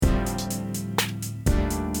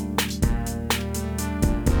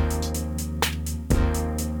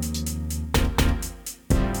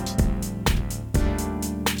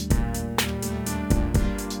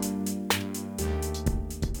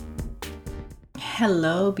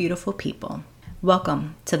Hello, beautiful people.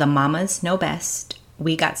 Welcome to the Mamas Know Best,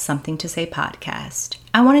 We Got Something to Say podcast.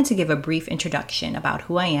 I wanted to give a brief introduction about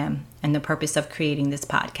who I am and the purpose of creating this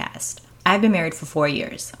podcast. I've been married for 4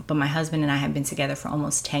 years, but my husband and I have been together for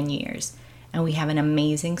almost 10 years, and we have an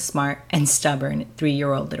amazing, smart, and stubborn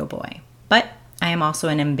 3-year-old little boy. But I am also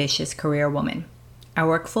an ambitious career woman. I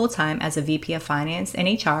work full-time as a VP of Finance and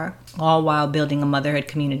HR, all while building a motherhood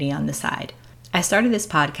community on the side. I started this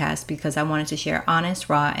podcast because I wanted to share honest,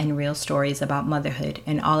 raw, and real stories about motherhood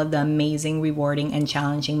and all of the amazing, rewarding, and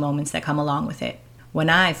challenging moments that come along with it. When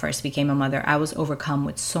I first became a mother, I was overcome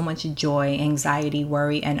with so much joy, anxiety,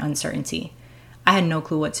 worry, and uncertainty. I had no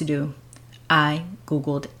clue what to do. I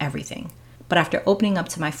Googled everything. But after opening up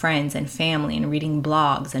to my friends and family and reading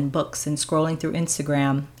blogs and books and scrolling through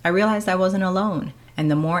Instagram, I realized I wasn't alone. And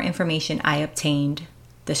the more information I obtained,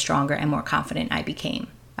 the stronger and more confident I became.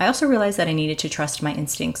 I also realized that I needed to trust my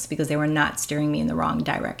instincts because they were not steering me in the wrong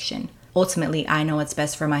direction. Ultimately, I know what's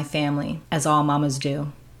best for my family, as all mamas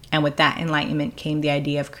do. And with that enlightenment came the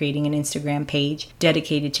idea of creating an Instagram page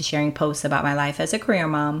dedicated to sharing posts about my life as a career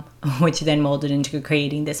mom, which then molded into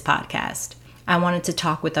creating this podcast. I wanted to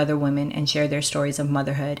talk with other women and share their stories of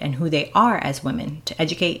motherhood and who they are as women to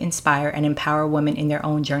educate, inspire, and empower women in their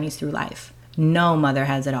own journeys through life. No mother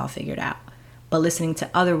has it all figured out, but listening to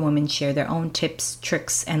other women share their own tips,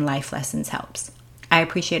 tricks, and life lessons helps. I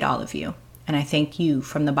appreciate all of you, and I thank you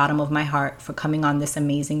from the bottom of my heart for coming on this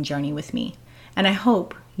amazing journey with me. And I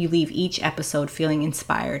hope you leave each episode feeling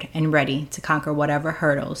inspired and ready to conquer whatever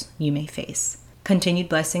hurdles you may face. Continued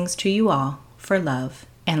blessings to you all for love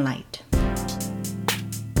and light.